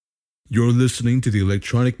You're listening to the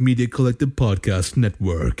Electronic Media Collective Podcast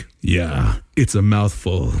Network. Yeah, it's a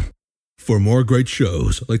mouthful. For more great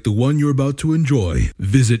shows like the one you're about to enjoy,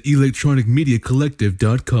 visit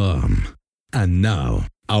electronicmediacollective.com. And now,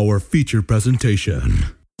 our feature presentation.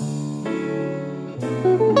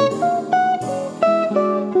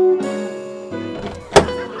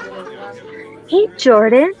 Hey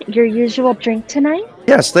Jordan, your usual drink tonight?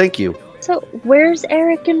 Yes, thank you. So where's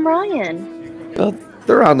Eric and Ryan? Well,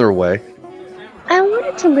 they're on their way. I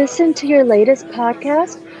wanted to listen to your latest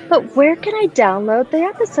podcast, but where can I download the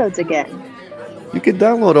episodes again? You can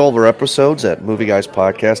download all of our episodes at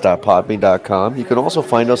movieguyspodcast.podbean.com. You can also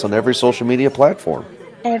find us on every social media platform.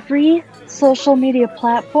 Every social media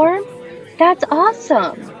platform? That's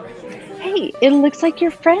awesome! Hey, it looks like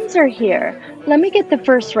your friends are here. Let me get the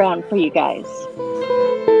first round for you guys.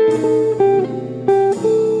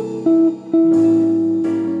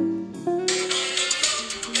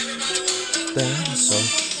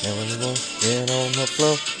 Dinosaur, everyone get on the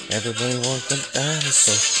floor. Everybody want the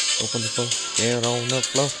dinosaur. Open the floor, get on the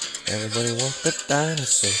floor. Everybody want the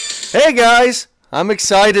dinosaur. Hey guys, I'm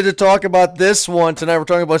excited to talk about this one tonight. We're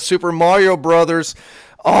talking about Super Mario Brothers.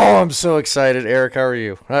 Oh, I'm so excited. Eric, how are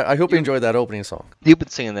you? I hope you enjoyed that opening song. You've been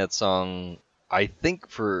singing that song, I think,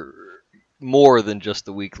 for more than just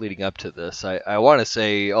the week leading up to this. I want to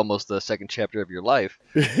say almost the second chapter of your life.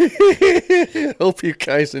 Hope you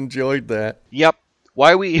guys enjoyed that. Yep.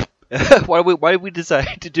 Why did we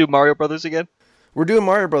decide to do Mario Brothers again? We're doing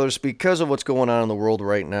Mario Brothers because of what's going on in the world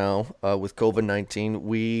right now with COVID-19.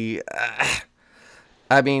 We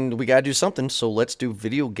got to do something, so let's do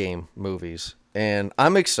video game movies. And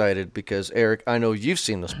I'm excited because, Eric, I know you've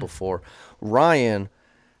seen this before. Ryan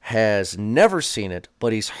has never seen it,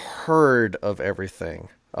 but he's heard of everything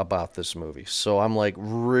about this movie. So I'm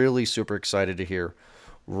really super excited to hear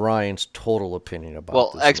Ryan's total opinion about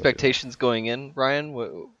this movie. Expectations going in,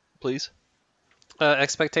 Ryan, please.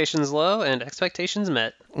 Expectations low and expectations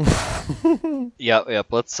met. Yeah.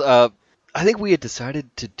 Let's. I think we had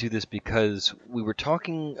decided to do this because we were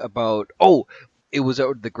talking about. It was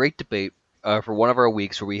the great debate for one of our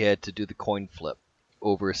weeks where we had to do the coin flip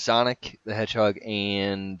over Sonic the Hedgehog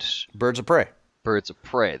and Birds of Prey. Birds of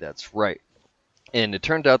Prey, that's right. And it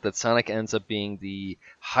turned out that Sonic ends up being the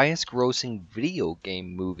highest grossing video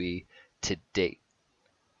game movie to date.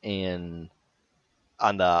 And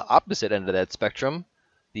on the opposite end of that spectrum,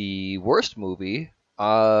 the worst movie,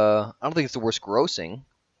 I don't think it's the worst grossing,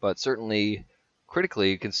 but certainly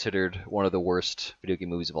critically considered one of the worst video game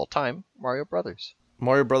movies of all time, Mario Brothers.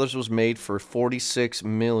 Mario Brothers was made for $46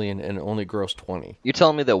 million and only grossed $20. You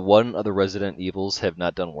telling me that one of the Resident Evils have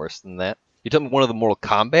not done worse than that? You telling me one of the Mortal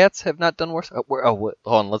Kombats have not done worse? Hold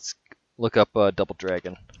on, let's look up Double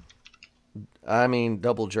Dragon. I mean,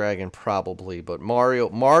 Double Dragon probably, but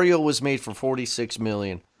Mario was made for $46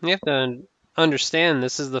 million. You have to understand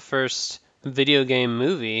this is the first video game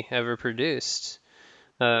movie ever produced.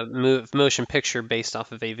 Motion picture based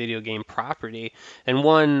off of a video game property, and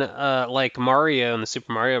one like Mario and the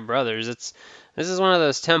Super Mario Brothers. This is one of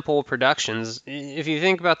those tentpole productions. If you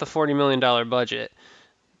think about the $40 million budget,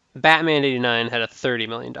 Batman '89 had a $30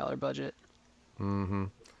 million budget. Mm-hmm.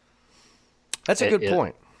 That's a good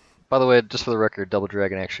point. By the way, just for the record, Double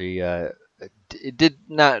Dragon actually it did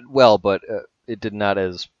not well, but it did not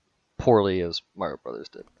as poorly as Mario Brothers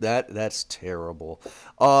did. That's terrible.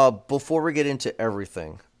 Before we get into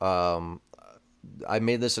everything, I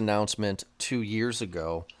made this announcement 2 years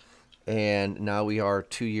ago, and now we are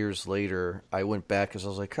 2 years later. I went back because I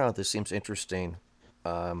was like, this seems interesting,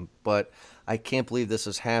 but I can't believe this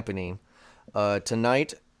is happening.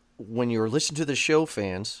 Tonight, when you're listening to the show,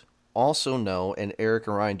 fans also know, and Eric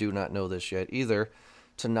and Ryan do not know this yet either,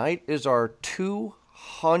 tonight is our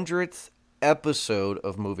 200th episode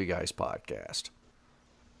of Movie Guys Podcast.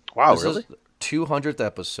 Wow, this really? 200th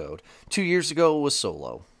episode. 2 years ago it was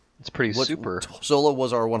Solo. It's pretty super. Solo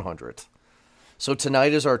was our 100th. So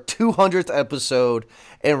tonight is our 200th episode,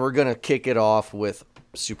 and we're gonna kick it off with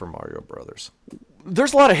Super Mario Brothers.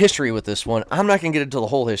 There's a lot of history with this one. I'm not gonna get into the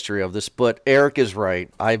whole history of this, but Eric is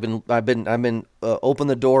right. I've been open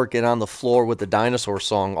the door, get on the floor with the dinosaur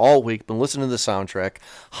song all week. Been listening to the soundtrack,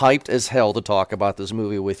 hyped as hell to talk about this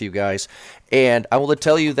movie with you guys. And I will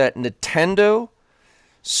tell you that Nintendo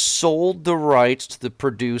sold the rights to the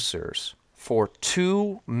producers for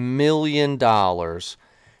 $2 million,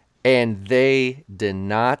 and they did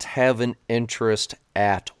not have an interest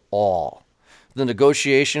at all. The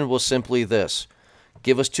negotiation was simply this.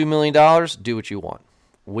 Give us $2 million, do what you want.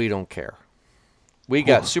 We don't care. We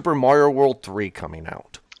got Super Mario World 3 coming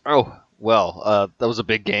out. Oh, well, that was a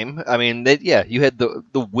big game. I mean, you had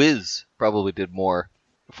the Wiz probably did more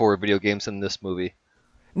for video games in this movie.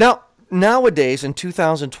 Now, nowadays in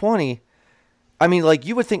 2020, I mean, like,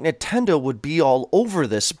 you would think Nintendo would be all over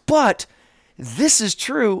this, but this is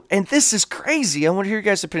true, and this is crazy. I want to hear your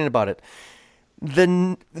guys' opinion about it.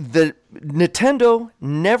 The Nintendo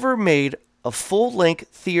never made a full-length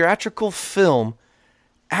theatrical film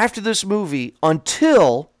after this movie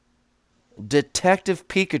until Detective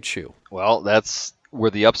Pikachu. Well, that's where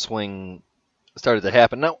the upswing started to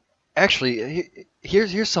happen. Now, actually,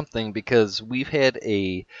 here's something, because we've had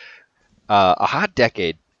a hot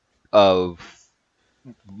decade of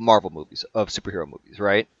Marvel movies, of superhero movies,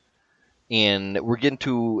 right? And we're getting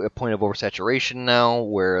to a point of oversaturation now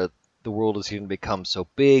where the world is going to become so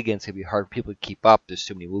big and it's going to be hard for people to keep up. There's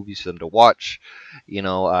too many movies for them to watch.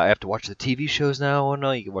 I have to watch the TV shows now. Oh,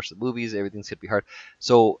 no, you can watch the movies. Everything's going to be hard.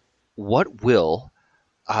 So what will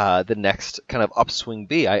the next kind of upswing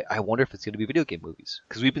be? I wonder if it's going to be video game movies,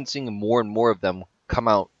 because we've been seeing more and more of them come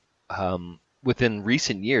out within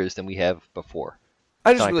recent years than we have before.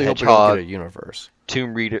 I just Sonic really the hope we don't Hedgehog, get a universe.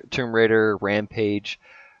 Tomb Raider, Rampage,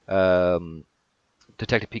 Detective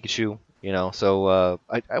Pikachu. So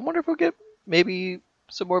I wonder if we'll get maybe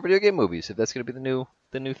some more video game movies, if that's going to be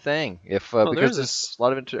the new thing. Because there's a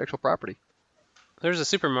lot of intellectual property. There's a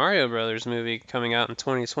Super Mario Brothers movie coming out in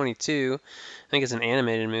 2022. I think it's an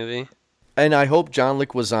animated movie. And I hope John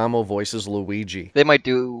Leguizamo voices Luigi. They have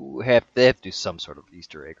to do some sort of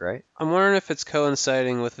Easter egg, right? I'm wondering if it's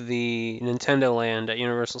coinciding with the Nintendo Land at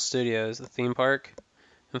Universal Studios, the theme park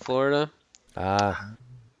in Florida. Ah.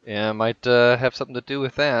 Yeah, it might have something to do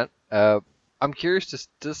with that. I'm curious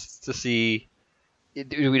to see.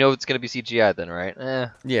 Do we know it's going to be CGI then, right?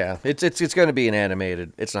 Yeah, it's going to be an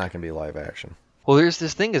animated. It's not going to be live action. Well, here's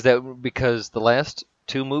this thing, is that because the last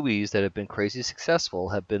two movies that have been crazy successful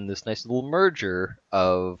have been this nice little merger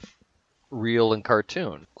of real and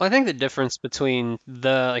cartoon. Well, I think the difference between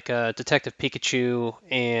a Detective Pikachu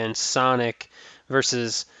and Sonic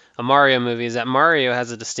versus a Mario movie is that Mario has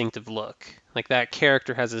a distinctive look. Like, that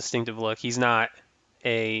character has a distinctive look. He's not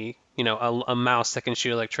a mouse that can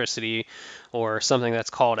shoot electricity, or something that's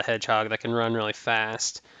called a hedgehog that can run really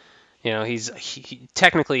fast. He's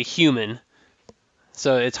technically human.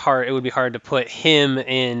 So it's hard. It would be hard to put him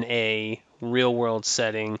in a real-world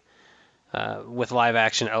setting with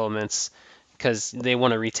live-action elements, because they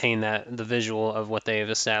want to retain the visual of what they've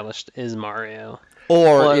established is Mario.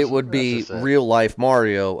 Or it would be real-life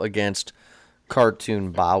Mario against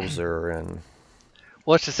cartoon Bowser and.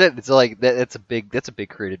 Well, it's just it. It's like that's a big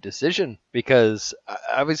creative decision, because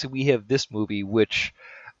obviously we have this movie, which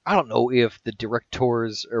I don't know if the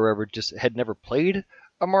directors or whoever just had never played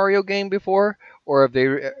a Mario game before, or if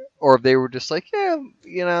they were just like,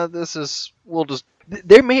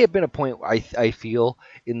 there may have been a point, I feel,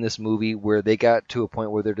 in this movie where they got to a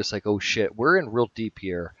point where they're just like, oh shit, we're in real deep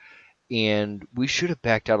here, and we should have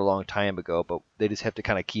backed out a long time ago, but they just have to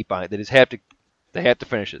kind of keep on it. They have to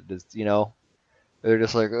finish it. They're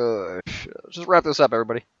just like, just wrap this up,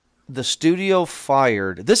 everybody. The studio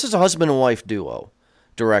fired. This is a husband and wife duo,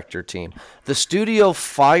 director team. The studio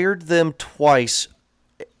fired them twice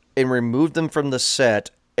and removed them from the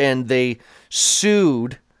set, and they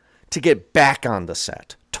sued to get back on the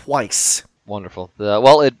set twice. Wonderful.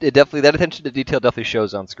 It definitely, that attention to detail definitely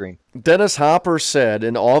shows on screen. Dennis Hopper said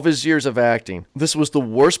in all of his years of acting, this was the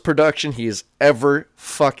worst production he has ever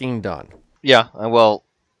fucking done. Yeah, well,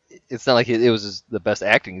 it's not like it was the best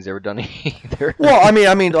acting he's ever done either. Well, I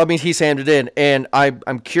mean, he's handed in, and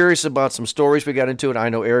I'm curious about some stories we got into, and I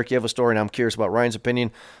know, Eric, you have a story, and I'm curious about Ryan's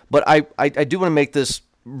opinion, but I do want to make this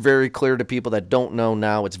very clear to people that don't know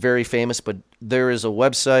now. It's very famous, but there is a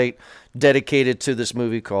website dedicated to this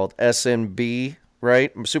movie called SMB,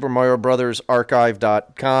 right? Super Mario Brothers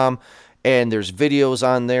Archive.com, and there's videos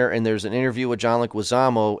on there, and there's an interview with John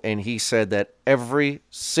Leguizamo, and he said that every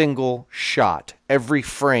single shot, every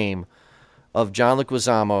frame of John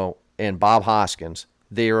Leguizamo and Bob Hoskins,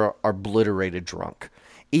 they are obliterated drunk.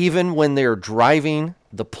 Even when they're driving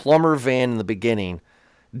the plumber van in the beginning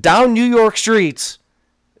down New York streets,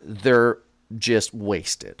 they're just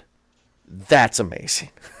wasted. That's amazing.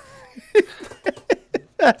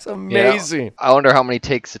 That's amazing. Yeah, I wonder how many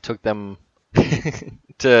takes it took them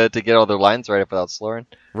to get all their lines right without slurring.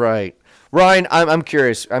 Right, Ryan. I'm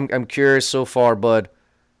curious. I'm curious so far, bud.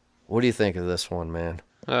 What do you think of this one, man?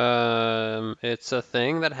 It's a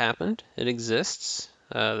thing that happened. It exists.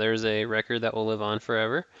 There's a record that will live on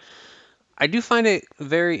forever. I do find it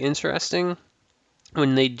very interesting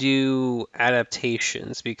when they do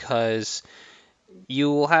adaptations, because you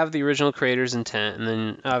will have the original creator's intent, and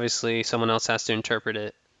then obviously someone else has to interpret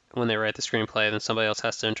it when they write the screenplay, and then somebody else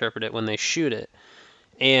has to interpret it when they shoot it.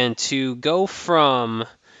 And to go from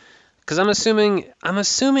because I'm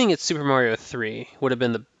assuming it's Super Mario 3 would have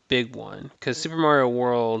been the big one, because Super Mario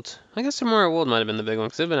World, I guess Super Mario World might have been the big one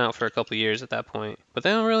because they've been out for a couple of years at that point, but they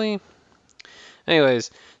don't really.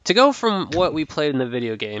 Anyways, to go from what we played in the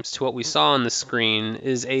video games to what we saw on the screen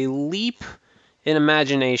is a leap in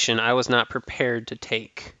imagination I was not prepared to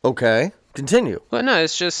take. Okay, continue. But no,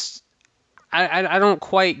 it's just I don't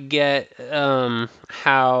quite get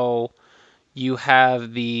how you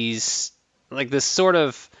have these, like, this sort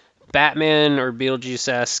of Batman or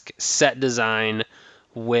Beetlejuice-esque set design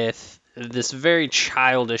with this very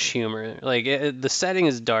childish humor. Like, the setting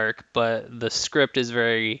is dark, but the script is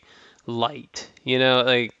very light. You know,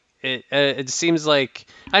 like, it seems like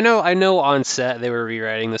I know on set they were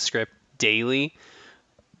rewriting the script daily,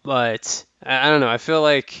 but I don't know. I feel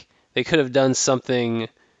like they could have done something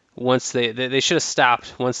once they should have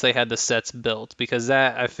stopped once they had the sets built, because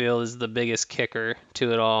that, I feel, is the biggest kicker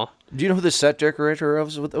to it all. Do you know who the set decorator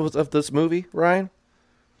of this movie, Ryan?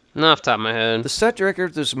 Not off the top of my head. The set decorator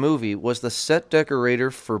of this movie was the set decorator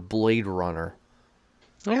for Blade Runner.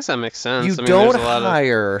 I guess that makes sense. You I mean, don't there's a lot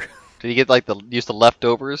hire Did you get like use the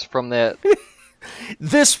leftovers from that?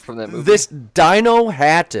 this From that movie? this Dino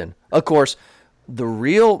Hatton. Of course, the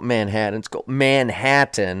real Manhattan's called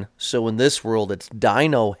Manhattan, so in this world it's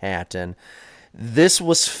Dino Hatton. This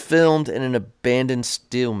was filmed in an abandoned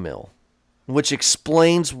steel mill, which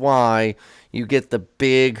explains why you get the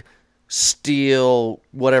big steel,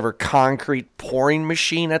 whatever, concrete pouring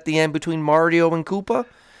machine at the end between Mario and Koopa,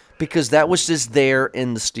 because that was just there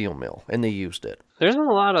in the steel mill, and they used it. There's a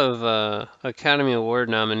lot of Academy Award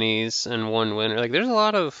nominees and one winner. Like, there's a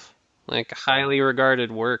lot of, like, highly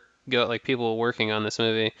regarded work, like, people working on this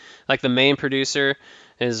movie. Like, the main producer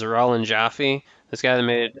is Roland Jaffe. This guy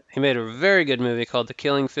he made a very good movie called The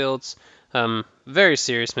Killing Fields. Very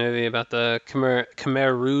serious movie about the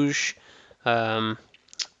Khmer Rouge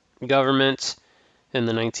government in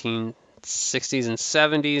the 1960s and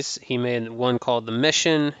 70s. He made one called The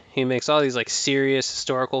Mission. He makes all these, like, serious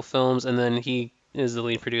historical films, and then he is the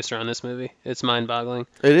lead producer on this movie. It's mind-boggling.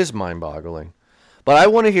 It is mind-boggling. But I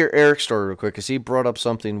want to hear Eric's story real quick, because he brought up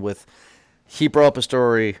a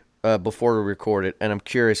story before we recorded, and I'm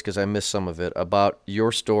curious because I missed some of it, about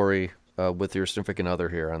your story with your significant other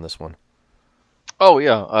here on this one. Oh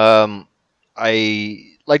yeah.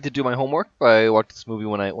 I like to do my homework. I watch this movie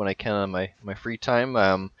when I can on my free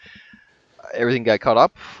time. Everything got caught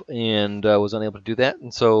up and was unable to do that.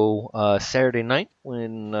 And so Saturday night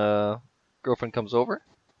when girlfriend comes over,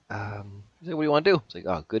 she's like, "What do you want to do?" It's like,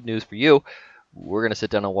 "Oh, good news for you. We're gonna sit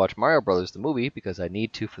down and watch Mario Brothers the movie because I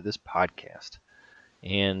need to for this podcast."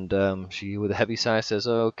 And she, with a heavy sigh, says,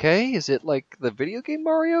 "Okay, is it like the video game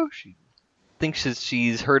Mario?" She thinks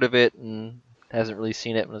she's heard of it and hasn't really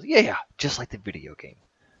seen it. And I was like, yeah, just like the video game.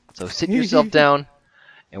 So sit yourself down,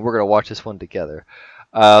 and we're gonna watch this one together.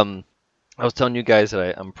 I was telling you guys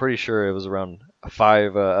that I'm pretty sure it was around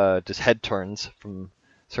 5 just head turns from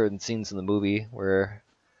certain scenes in the movie where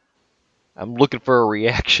I'm looking for a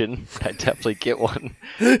reaction. I definitely get one.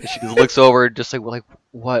 And she just looks over, just like,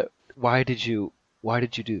 what? Why did you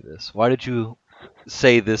do this? Why did you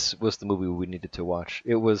say this was the movie we needed to watch?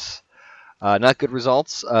 It was not good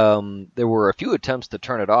results. There were a few attempts to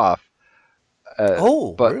turn it off.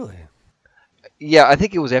 But really? Yeah, I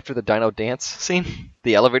think it was after the Dino dance scene,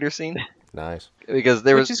 the elevator scene. Nice. Because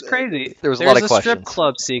Which is crazy. There was a lot of questions. There's a strip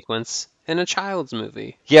club sequence in a child's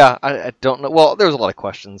movie. Yeah, I don't know. Well, there was a lot of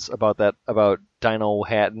questions about that, about Dino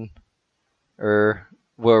Hatton, or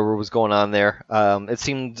whatever was going on there. It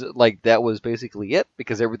seemed like that was basically it,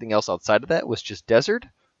 because everything else outside of that was just desert,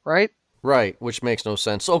 right? Right, which makes no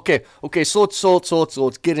sense. Okay, so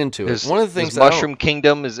let's get into it. One of the things this Mushroom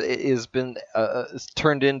Kingdom is been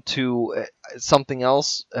turned into something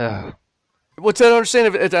else. What's that? I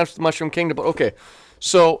understand if it's Mushroom Kingdom, but okay.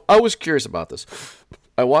 So I was curious about this.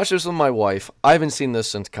 I watched this with my wife. I haven't seen this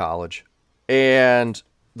since college, and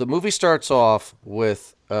the movie starts off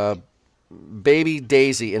with baby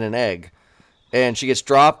Daisy in an egg, and she gets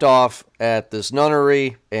dropped off at this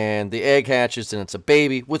nunnery, and the egg hatches, and it's a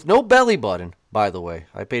baby with no belly button, by the way.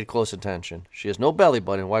 I paid close attention. She has no belly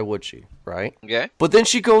button. Why would she, right? Okay. But then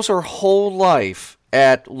she goes her whole life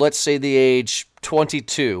at, let's say, the age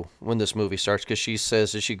 22 when this movie starts, because she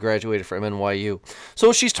says that she graduated from NYU.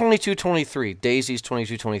 So she's 22, 23. Daisy's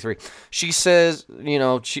 22, 23. She says,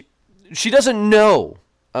 she doesn't know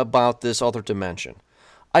about this other dimension.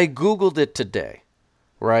 I Googled it today,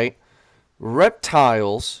 right?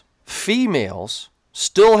 Reptiles, females,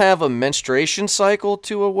 still have a menstruation cycle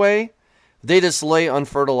to a way. They just lay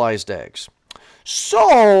unfertilized eggs.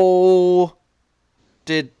 So,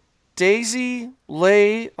 did Daisy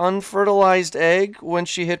lay unfertilized egg when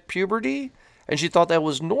she hit puberty, and she thought that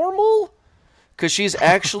was normal? Because she's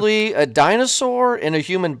actually a dinosaur in a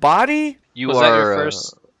human body? You Was are that your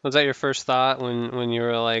first? Was that your first thought when you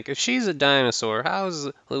were like, if she's a dinosaur, how's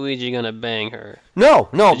Luigi gonna bang her? No,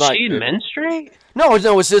 Did not, she menstruate? no.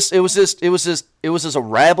 It was just a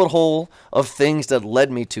rabbit hole of things that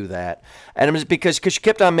led me to that, and it was because she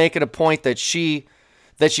kept on making a point that she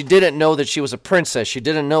didn't know that she was a princess. She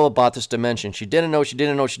didn't know about this dimension. She didn't know.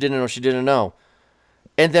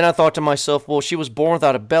 And then I thought to myself, well, she was born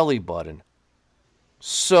without a belly button,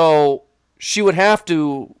 so she would have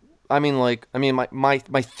to. My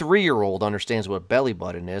 3-year-old understands what a belly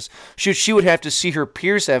button is. She would have to see her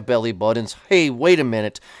peers have belly buttons. Hey, wait a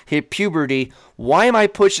minute. Hit puberty. Why am I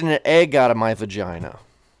pushing an egg out of my vagina?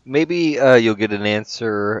 maybe you'll get an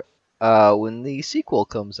answer when the sequel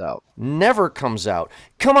comes out. Never comes out.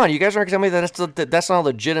 Come on, you guys aren't going to tell me that's not a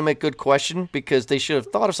legitimate good question, because they should have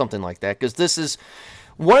thought of something like that, because this is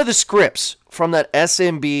one of the scripts from that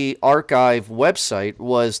SMB archive website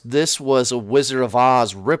was a Wizard of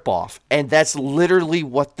Oz ripoff, and that's literally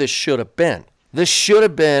what this should have been. This should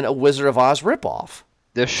have been a Wizard of Oz ripoff.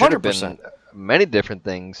 There should have 100%. been many different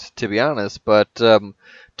things, to be honest, but to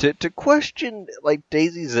question like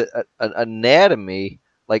Daisy's anatomy,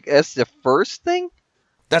 like that's the first thing.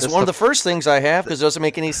 That's one of the first things I have, because it doesn't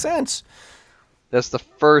make any sense. That's the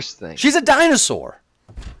first thing. She's a dinosaur.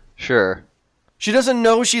 Sure. She doesn't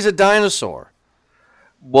know she's a dinosaur.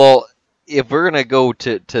 Well, if we're gonna go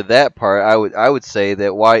to that part, I would say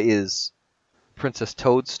that why is Princess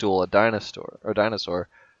Toadstool a dinosaur? Or dinosaur?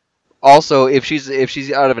 Also, if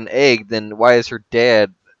she's out of an egg, then why is her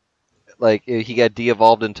dad like he got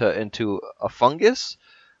de-evolved into a fungus?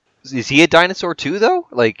 Is he a dinosaur too, though?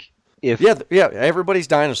 Like if Yeah, everybody's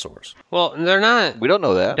dinosaurs. Well, they're not we don't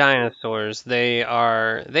know that. dinosaurs. They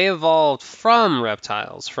evolved from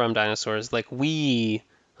reptiles, from dinosaurs, like we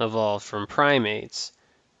evolved from primates.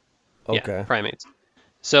 Okay. Yeah, primates.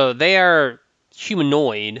 So they are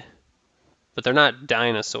humanoid, but they're not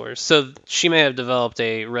dinosaurs. So she may have developed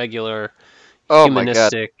a regular Oh my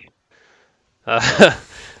god! humanistic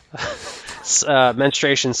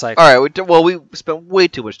menstruation cycle. All right. Well, we spent way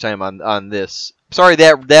too much time on this. Sorry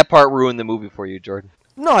that part ruined the movie for you, Jordan.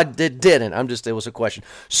 No, it didn't. It was a question.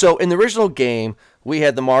 So in the original game, we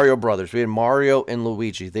had the Mario brothers. We had Mario and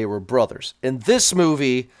Luigi. They were brothers. In this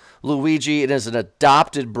movie, Luigi is an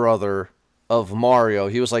adopted brother of Mario.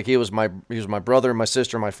 He was my brother, my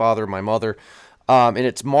sister, my father, my mother. And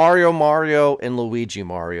it's Mario, and Luigi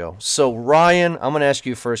Mario. So Ryan, I'm going to ask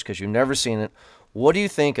you first because you've never seen it. What do you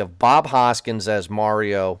think of Bob Hoskins as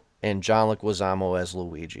Mario and John Leguizamo as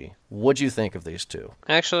Luigi? What do you think of these two?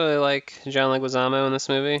 I actually really like John Leguizamo in this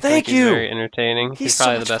movie. Thank He's you. very entertaining. He's so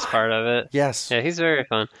probably much the best fun. part of it. Yes. Yeah, he's very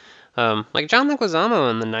fun. Like John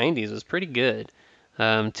Leguizamo in the 90s was pretty good.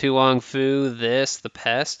 Tu Wong Fu, The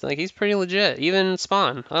Pest, like he's pretty legit. Even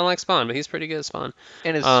Spawn. I don't like Spawn, but he's pretty good at Spawn.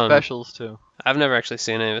 And his specials too. I've never actually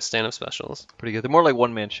seen any of his stand-up specials. Pretty good. They're more like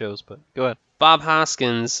one-man shows, but go ahead. Bob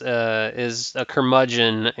Hoskins is a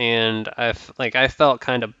curmudgeon, and I felt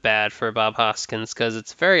kind of bad for Bob Hoskins because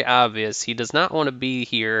it's very obvious he does not want to be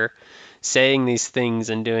here saying these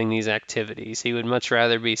things and doing these activities. He would much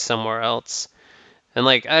rather be somewhere else. And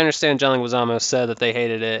I understand John Leguizamo said that they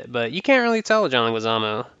hated it, but you can't really tell with John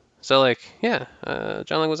Leguizamo. So John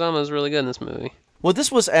Leguizamo is really good in this movie. Well,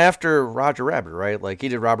 this was after Roger Rabbit, right? Like he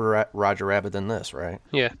did Roger Rabbit than this, right?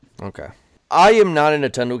 Yeah. Okay. I am not a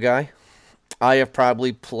Nintendo guy. I have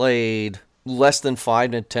probably played less than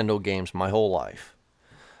 5 Nintendo games my whole life.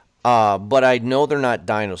 But I know they're not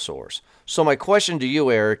dinosaurs. So my question to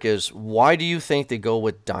you, Eric, is why do you think they go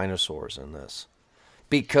with dinosaurs in this?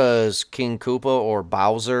 Because King Koopa or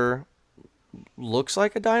Bowser looks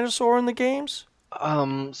like a dinosaur in the games?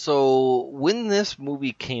 So when this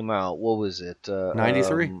movie came out, what was it?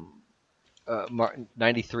 93?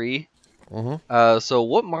 93? Mm-hmm. So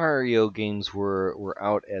what Mario games were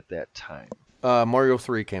out at that time? Mario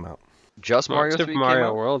 3 came out. Just Mario 3 Super Mario came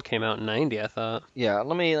out? World came out in 90, I thought. Yeah,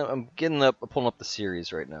 I'm pulling up the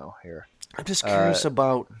series right now here. I'm just curious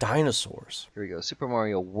about dinosaurs. Here we go. Super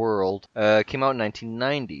Mario World came out in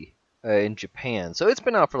 1990 in Japan. So it's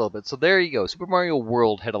been out for a little bit. So there you go. Super Mario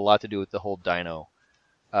World had a lot to do with the whole dino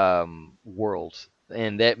world.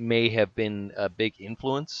 And that may have been a big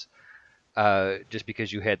influence. Just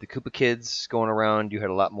because you had the Koopa kids going around. You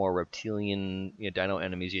had a lot more reptilian dino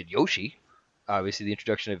enemies. You had Yoshi. Obviously, the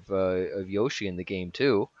introduction of Yoshi in the game,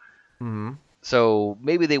 too. Mm-hmm. So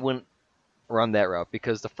maybe they went around that route.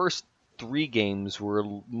 Because the first 3 games were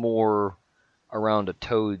more around a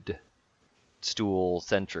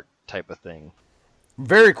toadstool-centric type of thing.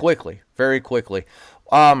 Very quickly.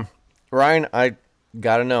 Ryan, I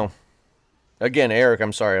gotta know. Again, Eric,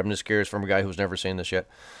 I'm sorry. I'm just curious from a guy who's never seen this yet.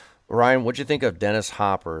 Ryan, what'd you think of Dennis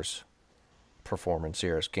Hopper's performance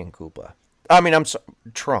here as King Koopa? I mean,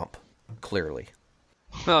 Trump, clearly.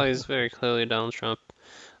 Well, he's very clearly Donald Trump.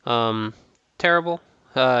 Terrible.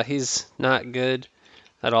 He's not good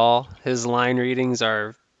at all. His line readings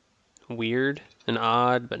are weird and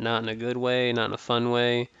odd, but not in a good way, not in a fun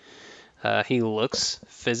way. He looks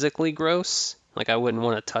physically gross. Like I wouldn't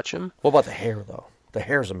want to touch him. What about the hair, though? The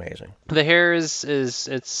hair's amazing. The hair is it's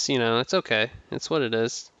it's okay. It's what it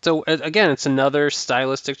is. So again, it's another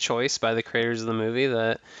stylistic choice by the creators of the movie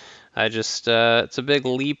that I just it's a big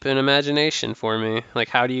leap in imagination for me. Like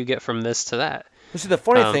how do you get from this to that? Well, see, the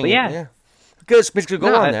funny thing, yeah. Because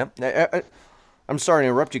go on that. I'm sorry to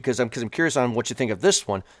interrupt you because I'm curious on what you think of this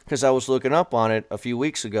one because I was looking up on it a few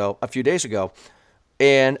days ago,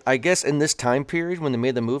 and I guess in this time period when they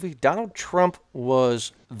made the movie, Donald Trump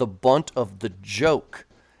was the butt of the joke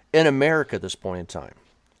in America at this point in time.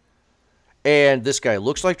 And this guy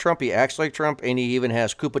looks like Trump, he acts like Trump, and he even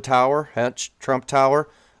has Koopa Tower, Trump Tower.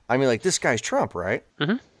 I mean, like, this guy's Trump, right?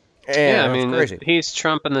 Mm-hmm. And Yeah, I mean, crazy. he's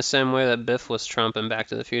Trump in the same way that Biff was Trump in Back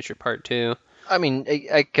to the Future Part 2. I mean,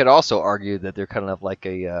 I could also argue that they're kind of like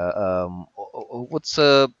a what's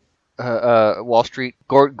Wall Street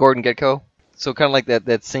Gordon Gekko. So kind of like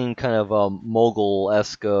that same kind of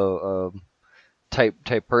mogul-esque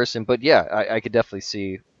type person. But yeah, I could definitely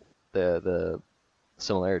see the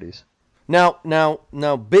similarities. Now,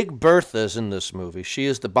 Big Bertha's in this movie. She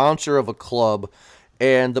is the bouncer of a club,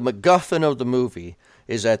 and the MacGuffin of the movie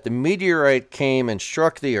is that the meteorite came and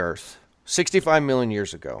struck the Earth 65 million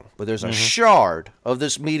years ago. But there's a shard of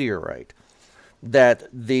this meteorite that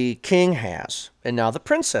the king has, and now the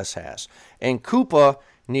princess has. And Koopa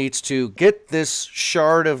needs to get this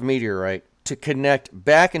shard of meteorite to connect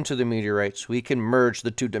back into the meteorite so he can merge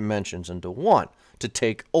the two dimensions into one to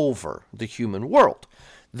take over the human world.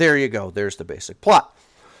 There you go. There's the basic plot.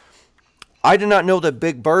 I did not know that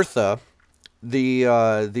Big Bertha,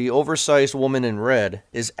 the oversized woman in red,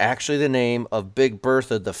 is actually the name of Big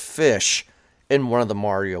Bertha the fish in one of the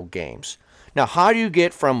Mario games. Now, how do you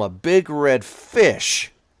get from a big red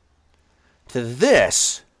fish to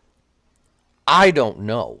this? I don't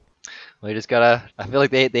know. Well, you just gotta. I feel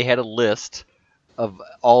like they had a list of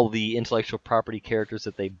all the intellectual property characters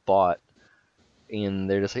that they bought, and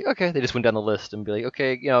they're just like, okay, they just went down the list and be like,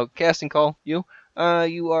 okay, casting call, you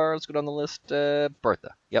are. Let's go down the list.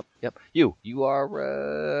 Bertha. Yep. You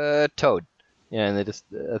are Toad. Yeah, and they just.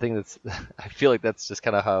 I think that's. I feel like that's just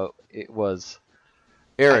kind of how it was.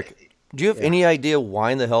 Eric, do you have any idea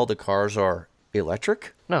why in the hell the cars are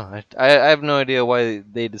electric? No, I have no idea why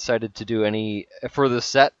they decided to do any for the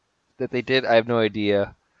set that they did. I have no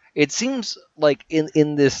idea. It seems like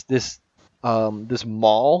in this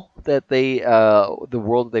mall that the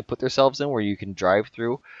world that they put themselves in, where you can drive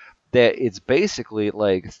through, that it's basically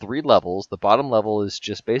like 3 levels. The bottom level is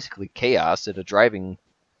just basically chaos at a driving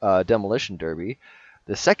demolition derby.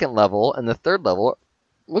 The second level and the third level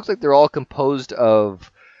looks like they're all composed of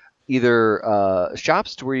either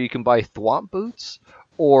shops to where you can buy thwomp boots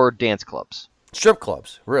or dance clubs. Strip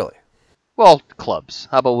clubs, really? Well, clubs.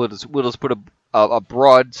 How about we'll just put a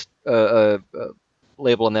broad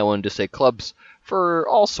label on that one to say clubs for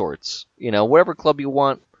all sorts. Whatever club you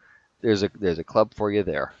want, there's a club for you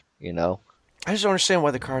there. I just don't understand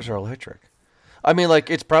why the cars are electric. I mean,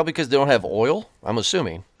 like, it's probably because they don't have oil, I'm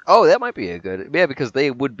assuming. Oh, that might be because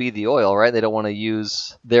they would be the oil, right? They don't want to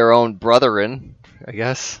use their own brethren, I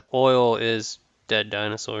guess. Oil is dead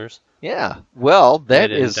dinosaurs. Yeah. Well, They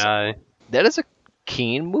didn't die. that is a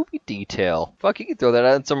keen movie detail. Fuck, you could throw that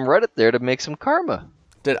on some Reddit there to make some karma.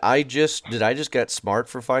 Did I just get smart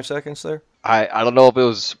for 5 seconds there? I don't know if it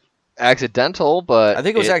was accidental, but I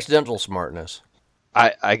think it was accidental smartness.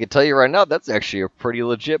 I can tell you right now, that's actually a pretty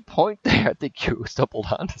legit point there. I think you stumbled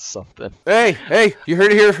onto something. Hey, you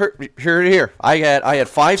heard it here. I had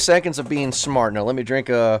 5 seconds of being smart. Now let me drink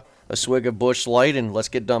a swig of Busch Light and let's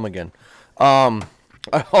get dumb again. I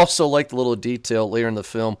also like the little detail later in the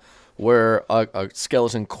film where a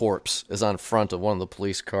skeleton corpse is on front of one of the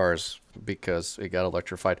police cars because it got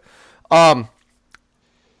electrified. Now,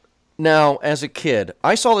 as a kid,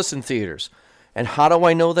 I saw this in theaters. And how do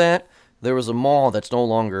I know that? There was a mall that's no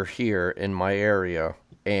longer here in my area,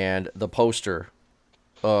 and the poster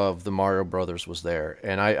of the Mario Brothers was there.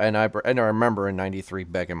 And I remember in '93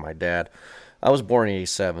 begging my dad. I was born in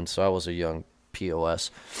 '87, so I was a young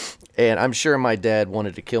POS. And I'm sure my dad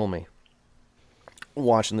wanted to kill me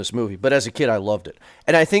watching this movie. But as a kid, I loved it.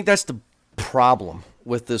 And I think that's the problem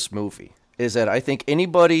with this movie, is that I think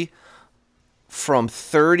anybody from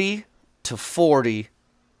 30 to 40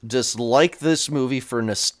 just like this movie for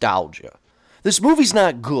nostalgia. This movie's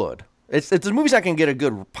not good. The movie's not going to get a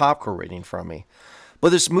good popcorn rating from me.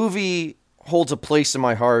 But this movie holds a place in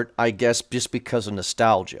my heart, I guess, just because of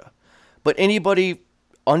nostalgia. But anybody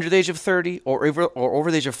under the age of 30 or over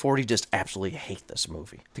the age of 40 just absolutely hate this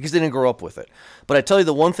movie because they didn't grow up with it. But I tell you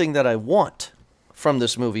the one thing that I want from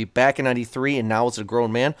this movie back in 93 and now as a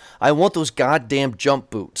grown man, I want those goddamn jump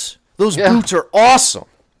boots. Those boots are awesome.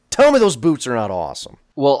 Tell me those boots are not awesome.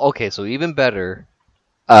 Well, okay, so even better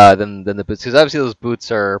than the boots, because obviously those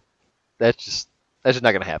boots are that's just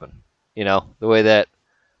not gonna happen. You know, the way that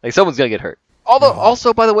like someone's gonna get hurt. Although,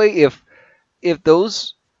 also by the way, if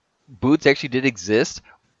those boots actually did exist,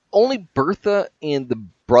 only Bertha and the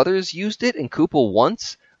brothers used it, and Koopa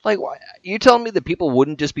once. Like, you telling me that people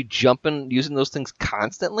wouldn't just be jumping using those things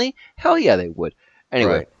constantly? Hell yeah, they would.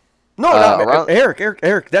 Anyway. Right. No,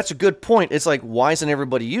 Eric, that's a good point. It's like, why isn't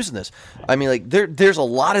everybody using this? I mean, like, there's a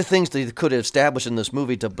lot of things they could have established in this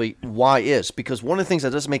movie to be why is. Because one of the things that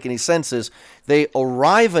doesn't make any sense is they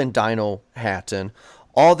arrive in Dino Hatton,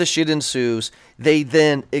 all the shit ensues, they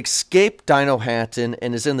then escape Dino Hatton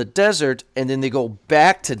and is in the desert, and then they go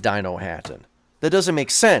back to Dino Hatton. That doesn't make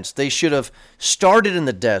sense. They should have started in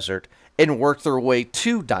the desert and worked their way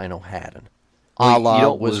to Dino Hatton, a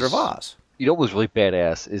la Wizard of Oz. You know what was really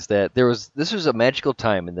badass is that this was a magical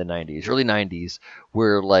time in the 90s, early 90s,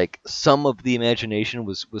 where like some of the imagination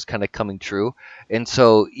was kind of coming true. And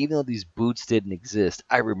so even though these boots didn't exist,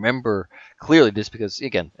 I remember clearly just because,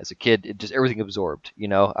 again, as a kid, everything absorbed, you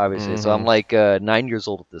know, obviously. So I'm like 9 years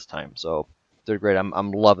old at this time. So third grade,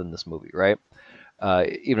 I'm loving this movie, right?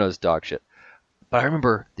 Even though it's dog shit. But I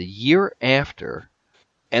remember the year after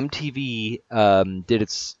MTV did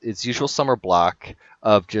its usual summer block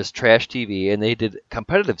of just trash TV, and they did a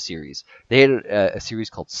competitive series. They had a series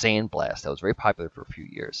called Sandblast that was very popular for a few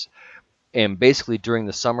years. And basically during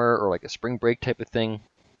the summer or like a spring break type of thing,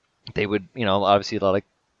 they would, you know, obviously a lot of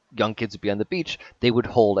young kids would be on the beach.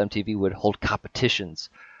 MTV would hold competitions,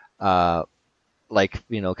 like,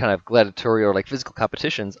 you know, kind of gladiatorial or like physical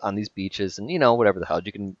competitions on these beaches, and, you know, whatever the hell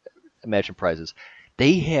you can imagine prizes.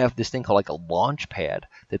 They have this thing called like a launch pad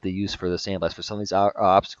that they use for the sandblast for some of these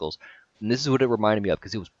obstacles, and this is what it reminded me of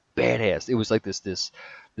because it was badass. It was like this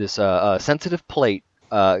sensitive plate,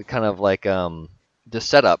 kind of like the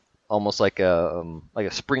setup, almost like a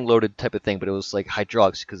spring-loaded type of thing, but it was like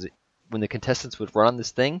hydraulics because when the contestants would run on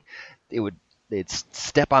this thing, they'd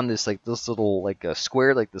step on this little like a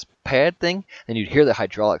square like this pad thing, and you'd hear the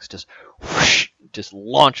hydraulics just whoosh, just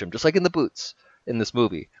launch them, just like in the boots in this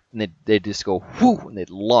movie. And they'd just go whoo, and they'd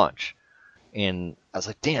launch. And I was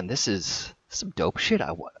like, damn, this is some dope shit.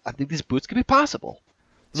 I think these boots could be possible.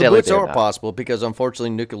 The boots are possible because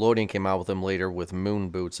unfortunately Nickelodeon came out with them later with moon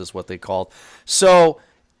boots is what they called. So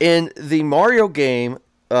in the Mario game,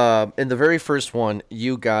 in the very first one,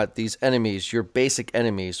 you got these enemies, your basic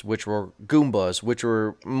enemies, which were Goombas, which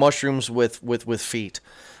were mushrooms with feet.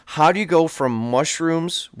 How do you go from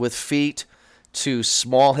mushrooms with feet to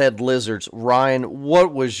small head lizards? Ryan,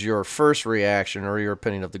 what was your first reaction or your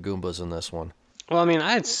opinion of the Goombas in this one? Well, I mean,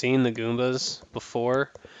 I had seen the Goombas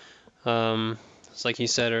before. It's like you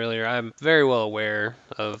said earlier, I'm very well aware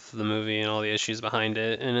of the movie and all the issues behind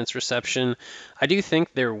it and its reception. I do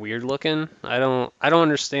think they're weird looking. I don't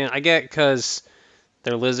understand. I get because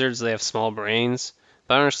they're lizards, they have small brains,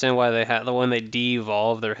 but I don't understand why when they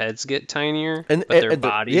de-evolve, their heads get tinier, but their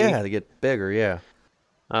body... Yeah, they get bigger, yeah.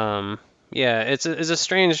 Yeah, it's a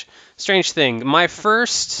strange thing. My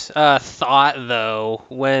first thought, though,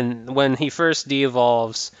 when he first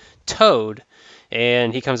de-evolves Toad,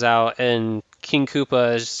 and he comes out, and King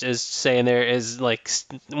Koopa is saying there is like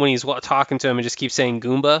when he's talking to him, and just keeps saying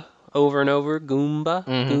Goomba over and over, Goomba,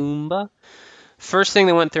 Goomba. First thing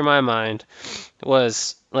that went through my mind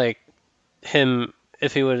was like him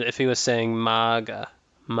if he was saying Maga,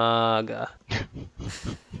 Maga.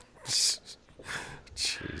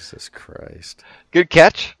 Jesus Christ. Good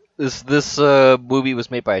catch. This movie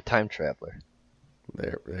was made by a time traveler.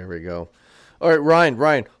 There we go. All right,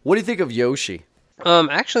 Ryan, what do you think of Yoshi?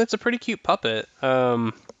 Actually, it's a pretty cute puppet.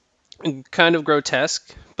 Kind of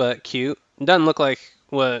grotesque, but cute. Doesn't look like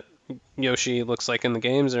what Yoshi looks like in the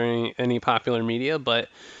games or any popular media, but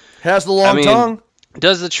has the long tongue.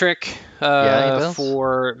 Does the trick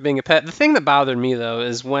for being a pet. The thing that bothered me though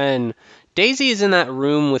is when Daisy is in that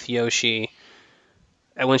room with Yoshi.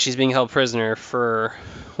 And when she's being held prisoner for,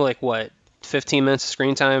 15 minutes of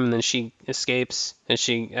screen time, and then she escapes, and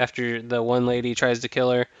after the one lady tries to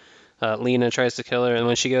kill her, Lena tries to kill her, and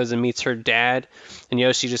when she goes and meets her dad, and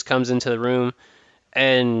Yoshi just comes into the room,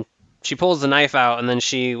 and she pulls the knife out, and then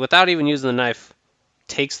she, without even using the knife,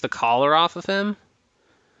 takes the collar off of him.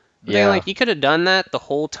 Yeah. Like, you could have done that the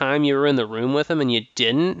whole time you were in the room with him, and you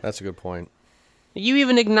didn't. That's a good point. You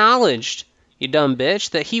even acknowledged, you dumb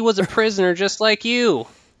bitch, that he was a prisoner just like you.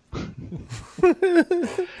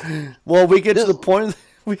 Well, we get to the point.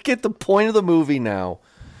 We get the point of the movie now,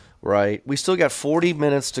 right? We still got 40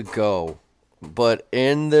 minutes to go, but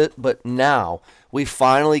now we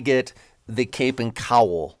finally get the cape and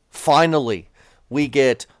cowl. Finally, we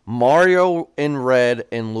get Mario in red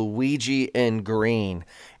and Luigi in green.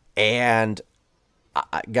 And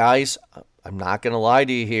guys, I'm not gonna lie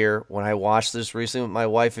to you here. When I watched this recently with my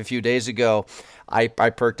wife a few days ago, I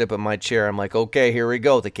perked up in my chair. I'm like, okay, here we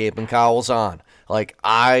go. The cape and cowl's on. Like,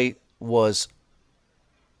 I was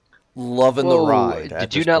loving the ride.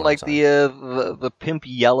 Did you not like the pimp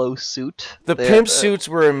yellow suit? The pimp suits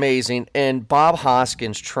were amazing, and Bob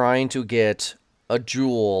Hoskins trying to get a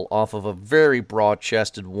jewel off of a very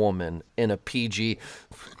broad-chested woman in a PG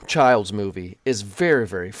child's movie is very,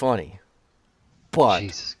 very funny. But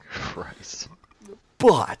Jesus Christ.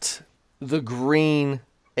 But the green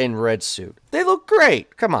and red suit, they look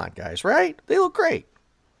great. Come on, guys, right? They look great.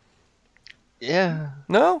 Yeah.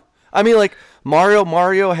 No? I mean, like,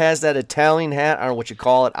 Mario has that Italian hat. I don't know what you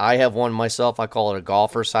call it. I have one myself. I call it a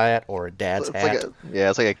golfer's hat or a dad's hat.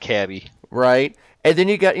 It's like a cabbie. Right? And then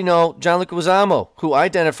you got, John Leguizamo, who I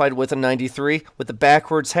identified with in 93 with the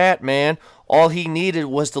backwards hat, man. All he needed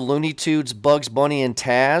was the Looney Tunes, Bugs Bunny, and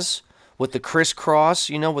Taz with the crisscross,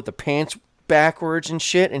 with the pants backwards and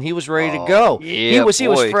shit, and he was ready to go. Yeah, he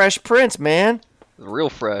was Fresh Prince, man.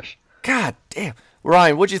 Real fresh. God damn.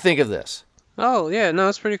 Ryan, what'd you think of this? Oh, yeah, no,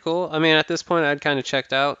 it's pretty cool. I mean, at this point, I'd kind of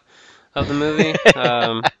checked out of the movie.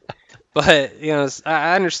 But,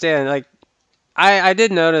 I understand. Like, I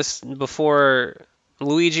did notice before,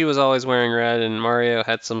 Luigi was always wearing red and Mario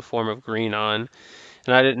had some form of green on.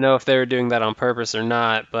 And I didn't know if they were doing that on purpose or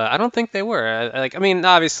not, but I don't think they were. I mean,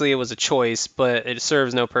 obviously it was a choice, but it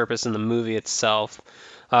serves no purpose in the movie itself.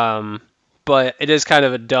 But it is kind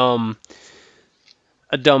of a dumb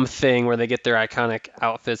thing where they get their iconic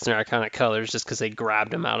outfits and their iconic colors just because they grabbed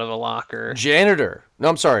them out of a locker. Janitor. No,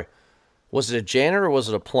 I'm sorry. Was it a janitor or was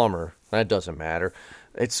it a plumber? That doesn't matter.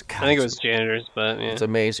 I think it was janitors, but yeah. It's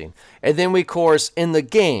amazing. And then we, of course, in the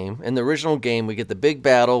original game, we get the big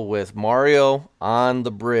battle with Mario on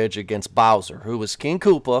the bridge against Bowser, who was King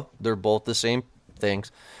Koopa. They're both the same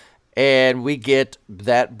things. And we get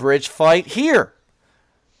that bridge fight here.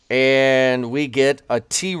 And we get a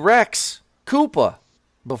T-Rex Koopa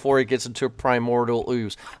before he gets into primordial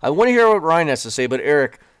ooze. I want to hear what Ryan has to say, but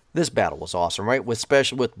Eric, this battle was awesome, right?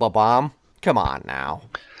 Especially with Bob-omb. Come on now.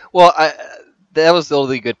 Well, that was the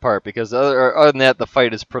only good part, because other than that, the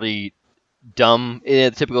fight is pretty dumb in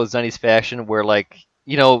a typical 90s fashion, where, like,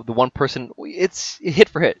 the one person, it's hit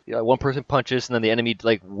for hit. One person punches, and then the enemy,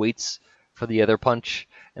 like, waits for the other punch,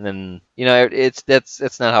 and then,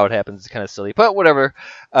 that's not how it happens. It's kind of silly, but whatever.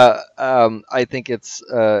 I think it's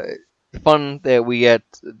fun that we get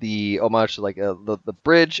the homage to, like, the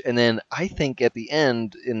bridge, and then I think at the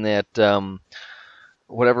end, in that,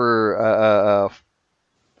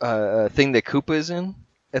 thing that Koopa is in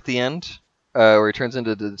at the end, where he turns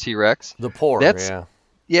into the T-Rex. The poor, yeah.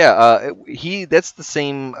 Yeah, that's the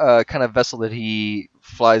same kind of vessel that he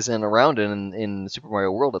flies around in Super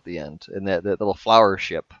Mario World at the end, in that little flower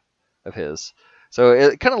ship of his. So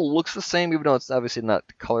it kind of looks the same, even though it's obviously not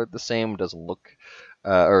colored the same, doesn't look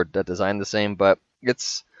or designed the same, but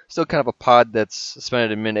it's still kind of a pod that's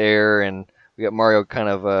suspended in midair, and we got Mario kind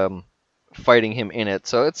of fighting him in it.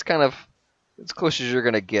 So it's kind of as close as you're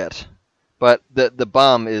going to get. But the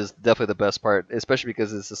bomb is definitely the best part, especially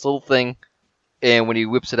because it's this little thing, and when he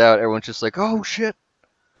whips it out, everyone's just like, oh, shit.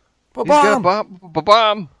 He's got a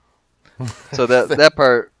bomb. So that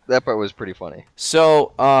part was pretty funny.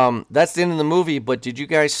 So that's the end of the movie, but did you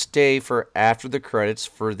guys stay for after the credits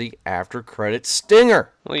for the after credits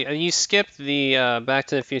stinger? Well, you skipped the Back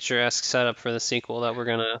to the Future-esque setup for the sequel that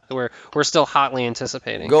we're still hotly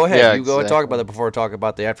anticipating. Go ahead. Yeah, you go and talk about it before I talk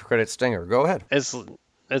about the after credits stinger. Go ahead.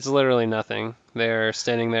 It's literally nothing. They're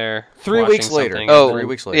standing there 3 weeks later. Something. Oh, 3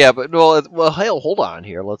 weeks later. Yeah, but well, hell, hold on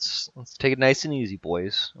here. Let's take it nice and easy,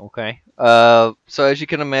 boys. Okay. So as you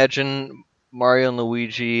can imagine, Mario and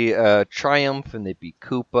Luigi triumph, and they beat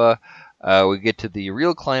Koopa. We get to the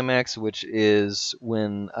real climax, which is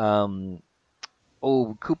when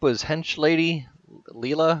Koopa's hench lady,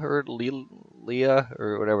 Leela or Leah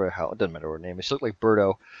or whatever the hell, it doesn't matter what her name is. She looked like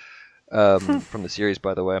Birdo from the series,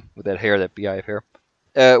 by the way, with that hair, that beehive hair.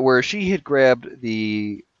 Where she had grabbed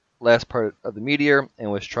the last part of the meteor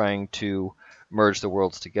and was trying to merge the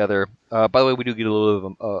worlds together. By the way, we do get a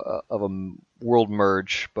little of a world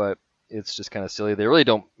merge, but it's just kind of silly. They really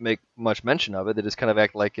don't make much mention of it. They just kind of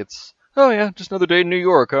act like it's, oh yeah, just another day in New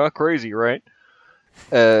York, huh? Crazy, right?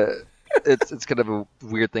 It's kind of a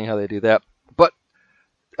weird thing how they do that. But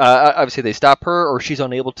obviously they stop her, or she's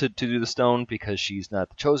unable to do the stone because she's not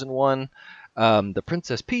the chosen one. The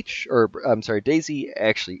Princess Peach, or I'm sorry, Daisy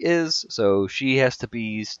actually is, so she has to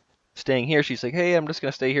be staying here. She's like, hey, I'm just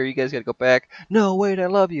gonna stay here. You guys gotta go back. No, wait, I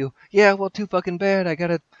love you. Yeah, well, too fucking bad. I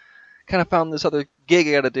gotta kind of found this other gig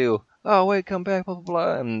I gotta do. Oh, wait, come back, blah, blah,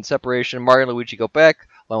 blah. And separation. Mario and Luigi go back,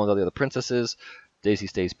 along with all the other princesses. Daisy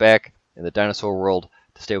stays back in the dinosaur world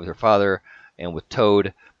to stay with her father and with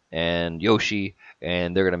Toad and Yoshi,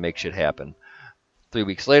 and they're gonna make shit happen. 3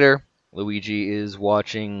 weeks later, Luigi is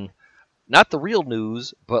watching not the real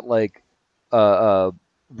news, but like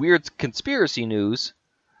weird conspiracy news.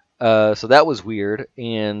 So that was weird.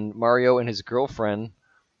 And Mario and his girlfriend,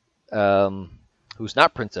 who's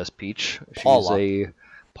not Princess Peach,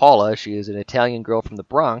 Paula. She is an Italian girl from the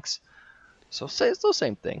Bronx. So it's the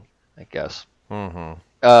same thing, I guess.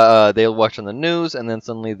 Mm-hmm. They watch on the news, and then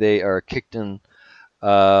suddenly they are kicked in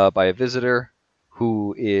by a visitor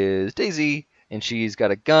who is Daisy, and she's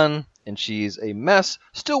got a gun, and she's a mess,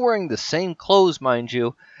 still wearing the same clothes, mind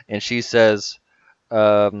you. And she says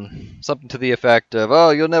something to the effect of,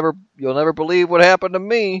 "Oh, you'll never believe what happened to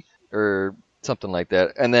me," or something like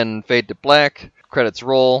that. And then fade to black. Credits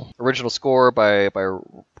roll. Original score by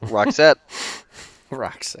Roxette.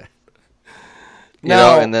 Roxette. You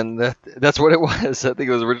know, and then that's what it was. I think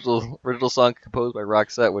it was original song composed by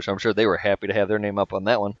Roxette, which I'm sure they were happy to have their name up on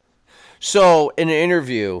that one. So in an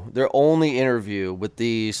interview, their only interview with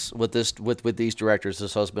these directors,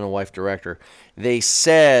 this husband and wife director, they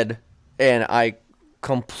said, and I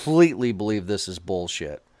completely believe this is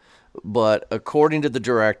bullshit, but according to the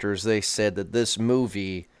directors, they said that this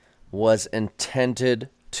movie was intended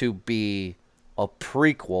to be a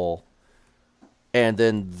prequel, and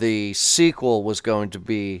then the sequel was going to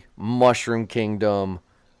be Mushroom Kingdom,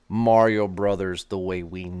 Mario Brothers, the way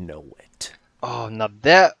we know it. Oh, now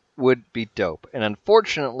that would be dope. And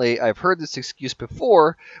unfortunately, I've heard this excuse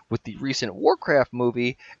before with the recent Warcraft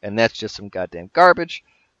movie, and that's just some goddamn garbage.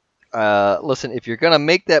 Listen, if you're gonna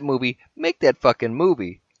make that movie, make that fucking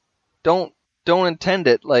movie. Don't intend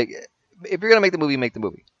it like, if you're gonna make the movie, make the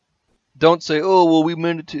movie. Don't say, oh well, we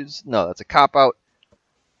meant it to. No, that's a cop out.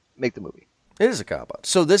 Make the movie. It is a cop-out.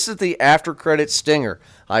 So this is the after-credit stinger.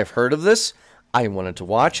 I've heard of this. I wanted to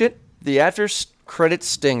watch it. The after-credit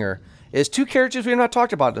stinger is two characters we have not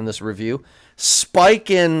talked about in this review.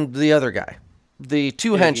 Spike and the other guy. The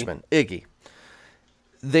two henchmen, Iggy.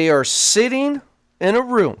 They are sitting in a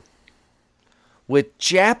room with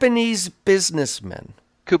Japanese businessmen.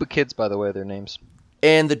 Kuba Kids, by the way, their names.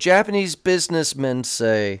 And the Japanese businessmen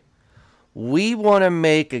say, we want to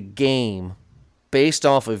make a game based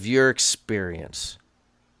off of your experience.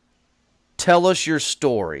 Tell us your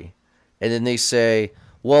story. And then they say,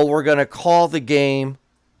 well, we're going to call the game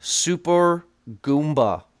Super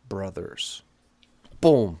Goomba Brothers.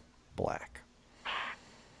 Boom. Black.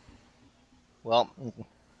 Well,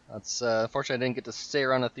 that's unfortunately I didn't get to stay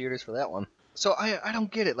around the theaters for that one. So I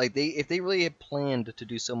don't get it. Like, if they really had planned to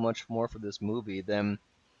do so much more for this movie, then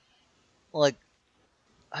like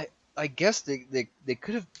I guess they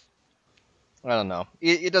could have. I don't know.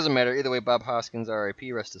 It doesn't matter either way. Bob Hoskins,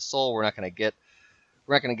 R.I.P. Rest his soul. We're not gonna get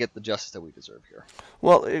the justice that we deserve here.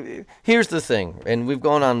 Well, here's the thing, and we've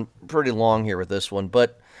gone on pretty long here with this one,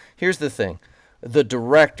 but here's the thing: the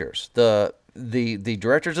directors, the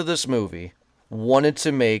directors of this movie, wanted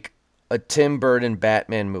to make a Tim Burton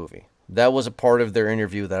Batman movie. That was a part of their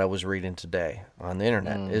interview that I was reading today on the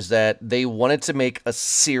internet, is that they wanted to make a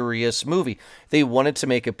serious movie. They wanted to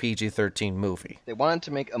make a PG-13 movie. They wanted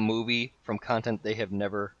to make a movie from content they have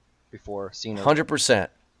never before seen. 100%.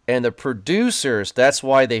 And the producers, that's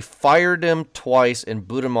why they fired him twice and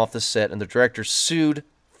booted him off the set, and the director sued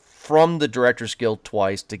from the Directors Guild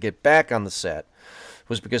twice to get back on the set,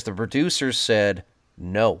 was because the producers said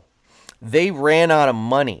no. They ran out of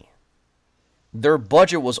money. Their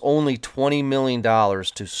budget was only $20 million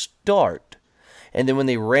to start. And then when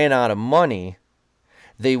they ran out of money,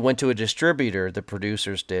 they went to a distributor, the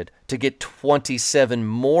producers did, to get $27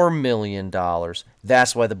 more million.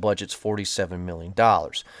 That's why the budget's $47 million.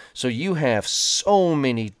 So you have so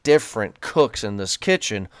many different cooks in this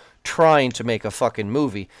kitchen trying to make a fucking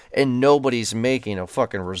movie, and nobody's making a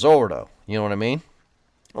fucking risotto. You know what I mean?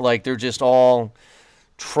 Like, they're just all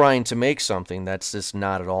trying to make something that's just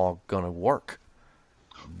not at all going to work.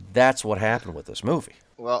 That's what happened with this movie.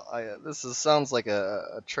 Well, this sounds like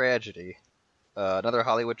a tragedy. Another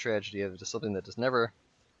Hollywood tragedy of just something that just never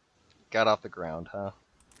got off the ground, huh?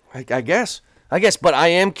 I guess. But I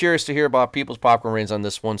am curious to hear about people's popcorn ratings on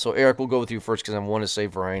this one. So, Eric, we'll go with you first because I want to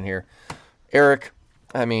save Ryan here. Eric,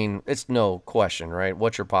 I mean, it's no question, right?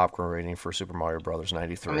 What's your popcorn rating for Super Mario Brothers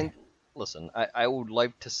 93? I mean, listen, I would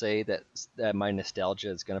like to say that my nostalgia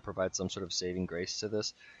is going to provide some sort of saving grace to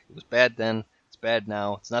this. It was bad then. It's bad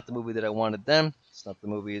now. It's not the movie that I wanted then. It's not the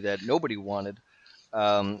movie that nobody wanted.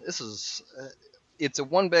 It's a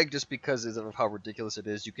one bag just because of how ridiculous it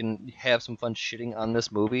is. You can have some fun shitting on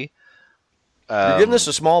this movie. You're giving this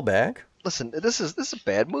a small bag? Listen, this is a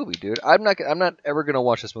bad movie, dude. I'm not ever gonna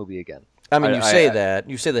watch this movie again. I mean, you say that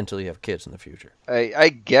until you have kids in the future. I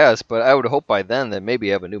guess, but I would hope by then that maybe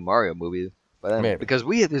have a new Mario movie by then, maybe. Because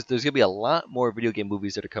there's gonna be a lot more video game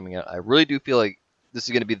movies that are coming out. I really do feel like this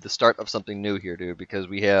is gonna be the start of something new here, dude. Because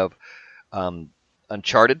we have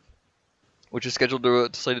Uncharted, which is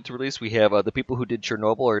slated to release. We have the people who did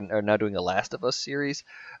Chernobyl are now doing a Last of Us series.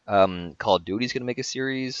 Call of Duty's going to make a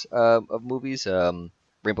series of movies.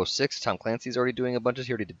 Rainbow Six, Tom Clancy's already doing a bunch.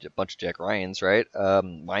 He already did a bunch of Jack Ryan's, right?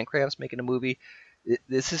 Minecraft's making a movie.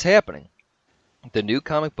 This is happening. The new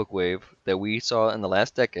comic book wave that we saw in the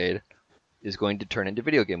last decade is going to turn into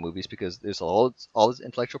video game movies because there's all this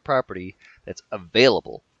intellectual property that's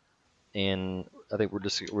available, and I think we're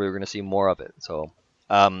going to see more of it. So.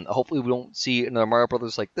 Hopefully we don't see another Mario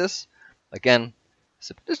Brothers like this. Again,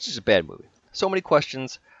 it's just a bad movie. So many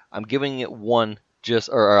questions. I'm giving it one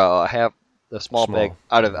have a small bag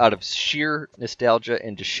out of sheer nostalgia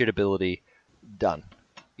and just shitability. Done.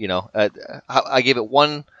 You know, I gave it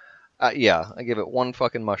one. I gave it one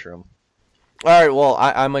fucking mushroom. All right, well,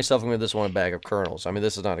 I myself am going to give this one a bag of kernels. I mean,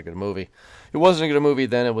 this is not a good movie. It wasn't a good movie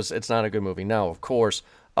then. It's not a good movie now, of course.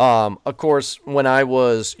 When I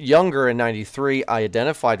was younger in 93, I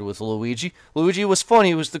identified with Luigi. Luigi was fun.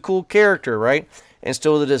 He was the cool character, right? And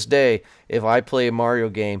still to this day, if I play a Mario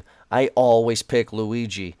game, I always pick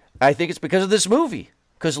Luigi. I think it's because of this movie.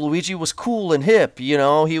 Because Luigi was cool and hip, you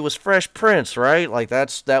know? He was Fresh Prince, right? Like,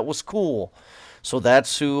 that was cool. So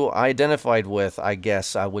that's who I identified with, I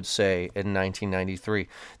guess I would say, in 1993.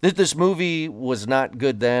 This movie was not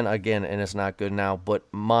good then, again, and it's not good now. But,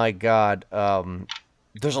 my God,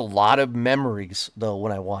 there's a lot of memories, though,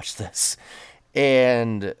 when I watch this.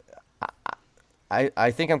 And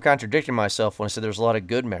I think I'm contradicting myself when I said there's a lot of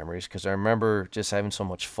good memories, because I remember just having so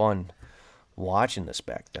much fun watching this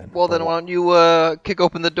back then. Well, then why don't you kick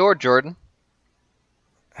open the door, Jordan?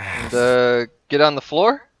 And get on the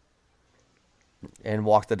floor? And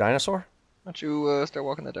walk the dinosaur? Why don't you start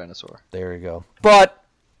walking the dinosaur? There you go. But,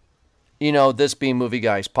 you know, this being Movie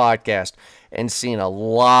Guys podcast and seeing a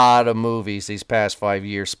lot of movies these past 5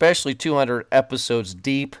 years, especially 200 episodes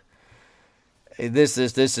deep, this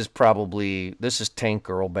is Tank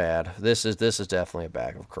Girl bad. This is definitely a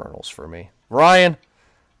bag of kernels for me. Ryan,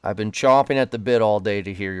 I've been chomping at the bit all day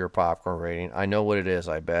to hear your popcorn rating. I know what it is,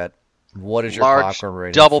 I bet. What is your popcorn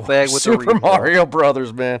rating? Double bag with Super Mario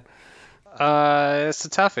Brothers, man. It's a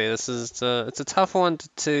toughie. It's a tough one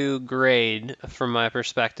to grade from my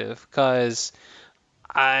perspective because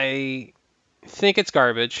I think it's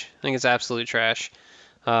garbage. I think it's absolute trash.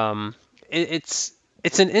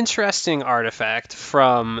 It's an interesting artifact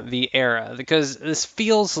from the era because this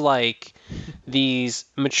feels like these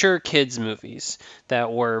mature kids movies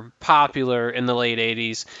that were popular in the late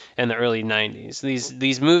 80s and the early 90s.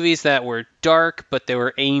 These movies that were dark, but they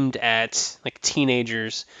were aimed at like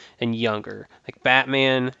teenagers and younger. Like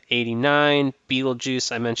Batman 89,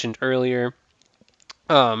 Beetlejuice I mentioned earlier,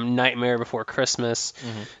 Nightmare Before Christmas,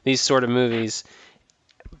 these sort of movies.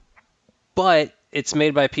 But it's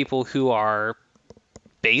made by people who are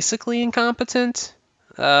basically incompetent.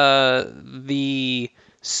 The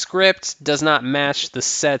script does not match the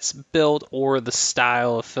sets built or the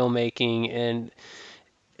style of filmmaking, and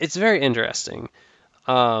it's very interesting.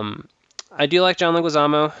 I do like John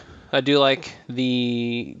Leguizamo. I do like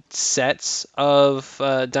the sets of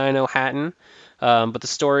Dino Hatton, but the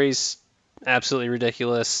story's absolutely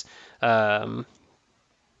ridiculous.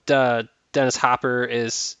 Dennis Hopper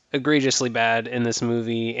is egregiously bad in this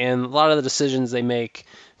movie, and a lot of the decisions they make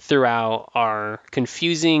throughout are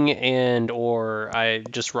confusing or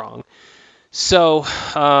just wrong. So,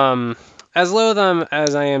 as loath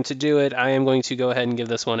as I am to do it, I am going to go ahead and give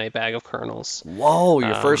this one a bag of kernels. Whoa,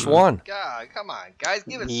 your first one. God, come on, guys,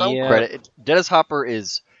 give it some credit. Dennis Hopper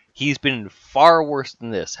he's been far worse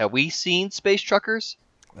than this. Have we seen Space Truckers?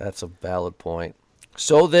 That's a valid point.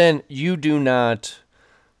 So then you do not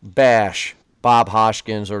bash Bob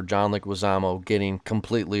Hoskins or John Leguizamo getting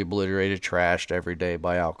completely obliterated, trashed every day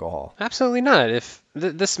by alcohol. Absolutely not. If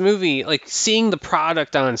this movie, like seeing the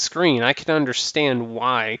product on screen, I can understand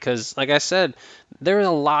why. Because, like I said, there are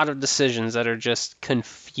a lot of decisions that are just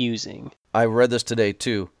confusing. I read this today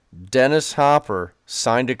too. Dennis Hopper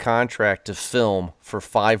signed a contract to film for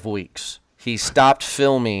 5 weeks. He stopped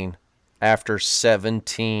filming after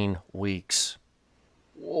 17 weeks.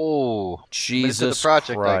 Whoa. Jesus the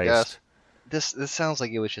project, Christ. I guess. This sounds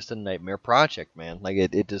like it was just a nightmare project, man. Like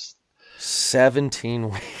it just 17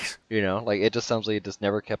 weeks. like it just sounds like it just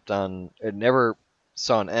never kept on. It never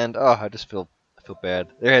saw an end. Oh, I feel bad.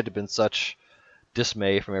 There had to have been such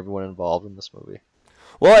dismay from everyone involved in this movie.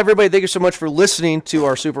 Well, everybody, thank you so much for listening to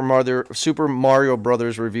our Super Mario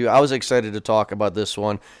Brothers review. I was excited to talk about this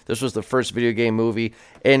one. This was the first video game movie,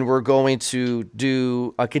 and we're going to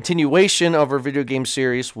do a continuation of our video game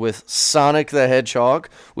series with Sonic the Hedgehog.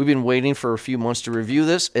 We've been waiting for a few months to review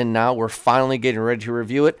this, and now we're finally getting ready to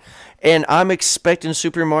review it. And I'm expecting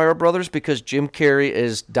Super Mario Brothers because Jim Carrey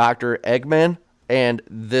is Dr. Eggman, and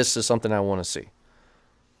this is something I want to see.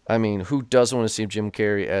 I mean, who doesn't want to see Jim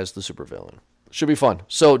Carrey as the supervillain? Should be fun.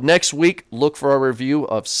 So next week, look for our review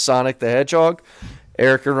of Sonic the Hedgehog.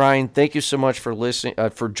 Eric and Ryan, thank you so much for listening,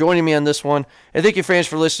 for joining me on this one. And thank you, fans,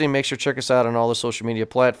 for listening. Make sure to check us out on all the social media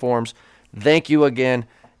platforms. Thank you again,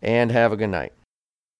 and have a good night.